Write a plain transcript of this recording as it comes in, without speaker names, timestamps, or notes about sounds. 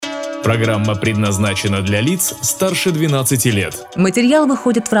Программа предназначена для лиц старше 12 лет. Материал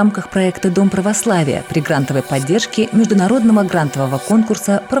выходит в рамках проекта «Дом Православия» при грантовой поддержке международного грантового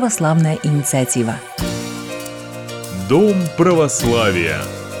конкурса «Православная инициатива». Дом Православия.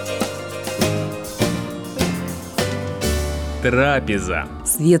 Трапеза.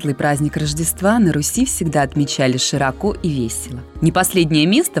 Светлый праздник Рождества на Руси всегда отмечали широко и весело. Не последнее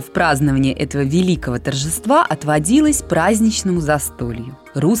место в праздновании этого великого торжества отводилось праздничному застолью.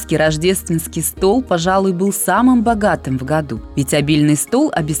 Русский рождественский стол, пожалуй, был самым богатым в году, ведь обильный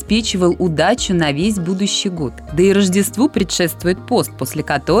стол обеспечивал удачу на весь будущий год. Да и Рождеству предшествует пост, после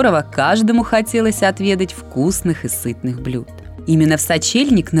которого каждому хотелось отведать вкусных и сытных блюд. Именно в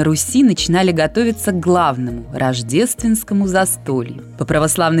сочельник на Руси начинали готовиться к главному – рождественскому застолью. По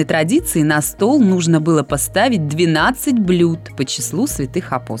православной традиции на стол нужно было поставить 12 блюд по числу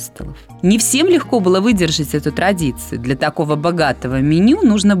святых апостолов. Не всем легко было выдержать эту традицию. Для такого богатого меню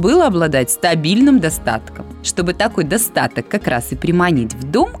нужно было обладать стабильным достатком. Чтобы такой достаток как раз и приманить в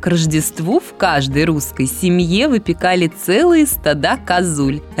дом, к Рождеству в каждой русской семье выпекали целые стада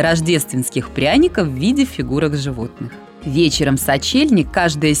козуль – рождественских пряников в виде фигурок животных. Вечером в сочельник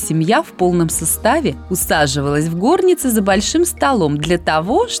каждая семья в полном составе усаживалась в горнице за большим столом для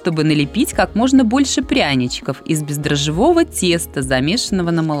того, чтобы налепить как можно больше пряничков из бездрожжевого теста,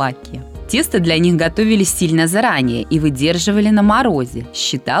 замешанного на молоке. Тесто для них готовили сильно заранее и выдерживали на морозе.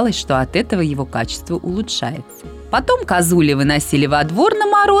 Считалось, что от этого его качество улучшается. Потом козули выносили во двор на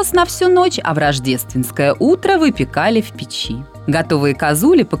мороз на всю ночь, а в рождественское утро выпекали в печи. Готовые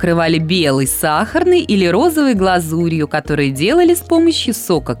козули покрывали белой, сахарной или розовой глазурью, которые делали с помощью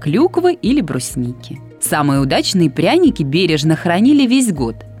сока клюквы или брусники. Самые удачные пряники бережно хранили весь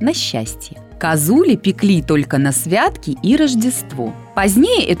год, на счастье. Козули пекли только на святки и Рождество.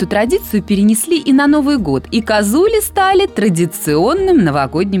 Позднее эту традицию перенесли и на Новый год, и козули стали традиционным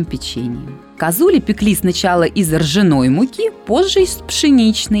новогодним печеньем. Козули пекли сначала из ржаной муки, позже из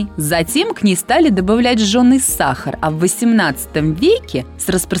пшеничной. Затем к ней стали добавлять жженый сахар, а в XVIII веке с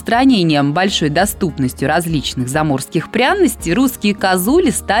распространением большой доступностью различных заморских пряностей русские козули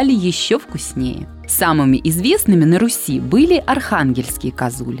стали еще вкуснее. Самыми известными на Руси были архангельские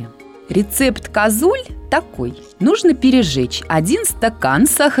козули. Рецепт козуль такой. Нужно пережечь 1 стакан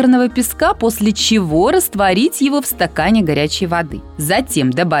сахарного песка, после чего растворить его в стакане горячей воды.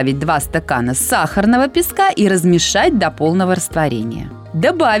 Затем добавить 2 стакана сахарного песка и размешать до полного растворения.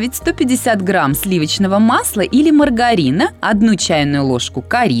 Добавить 150 грамм сливочного масла или маргарина, 1 чайную ложку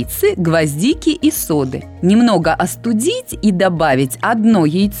корицы, гвоздики и соды. Немного остудить и добавить 1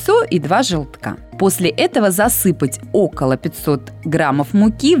 яйцо и 2 желтка. После этого засыпать около 500 граммов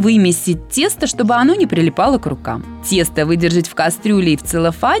муки, вымесить тесто, чтобы оно не прилипало к рукам. Тесто выдержать в кастрюле и в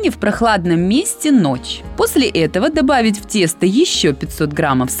целлофане в прохладном месте ночь. После этого добавить в тесто еще 500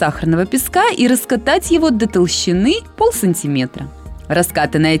 граммов сахарного песка и раскатать его до толщины 0,5 сантиметра.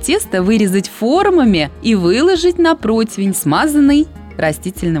 Раскатанное тесто вырезать формами и выложить на противень, смазанный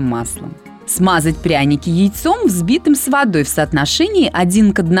растительным маслом. Смазать пряники яйцом, взбитым с водой в соотношении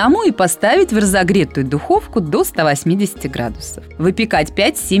 1 к 1 и поставить в разогретую духовку до 180 градусов. Выпекать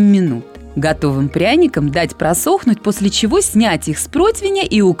 5-7 минут. Готовым пряникам дать просохнуть, после чего снять их с противня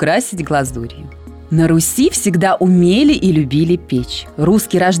и украсить глазурью. На Руси всегда умели и любили печь.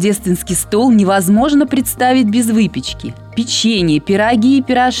 Русский рождественский стол невозможно представить без выпечки. Печенье, пироги и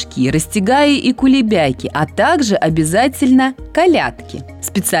пирожки, растягаи и кулебяки, а также обязательно колядки.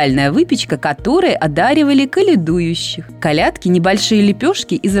 Специальная выпечка, которой одаривали колядующих. Колядки – небольшие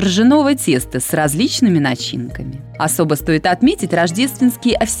лепешки из ржаного теста с различными начинками. Особо стоит отметить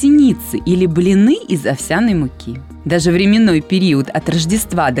рождественские овсяницы или блины из овсяной муки. Даже временной период от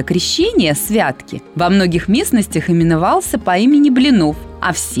Рождества до Крещения, святки, во многих местностях именовался по имени блинов –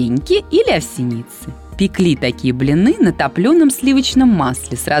 овсеньки или овсяницы. Пекли такие блины на топленом сливочном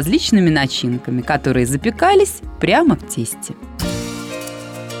масле с различными начинками, которые запекались прямо в тесте.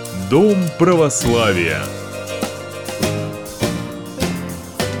 Дом Православия.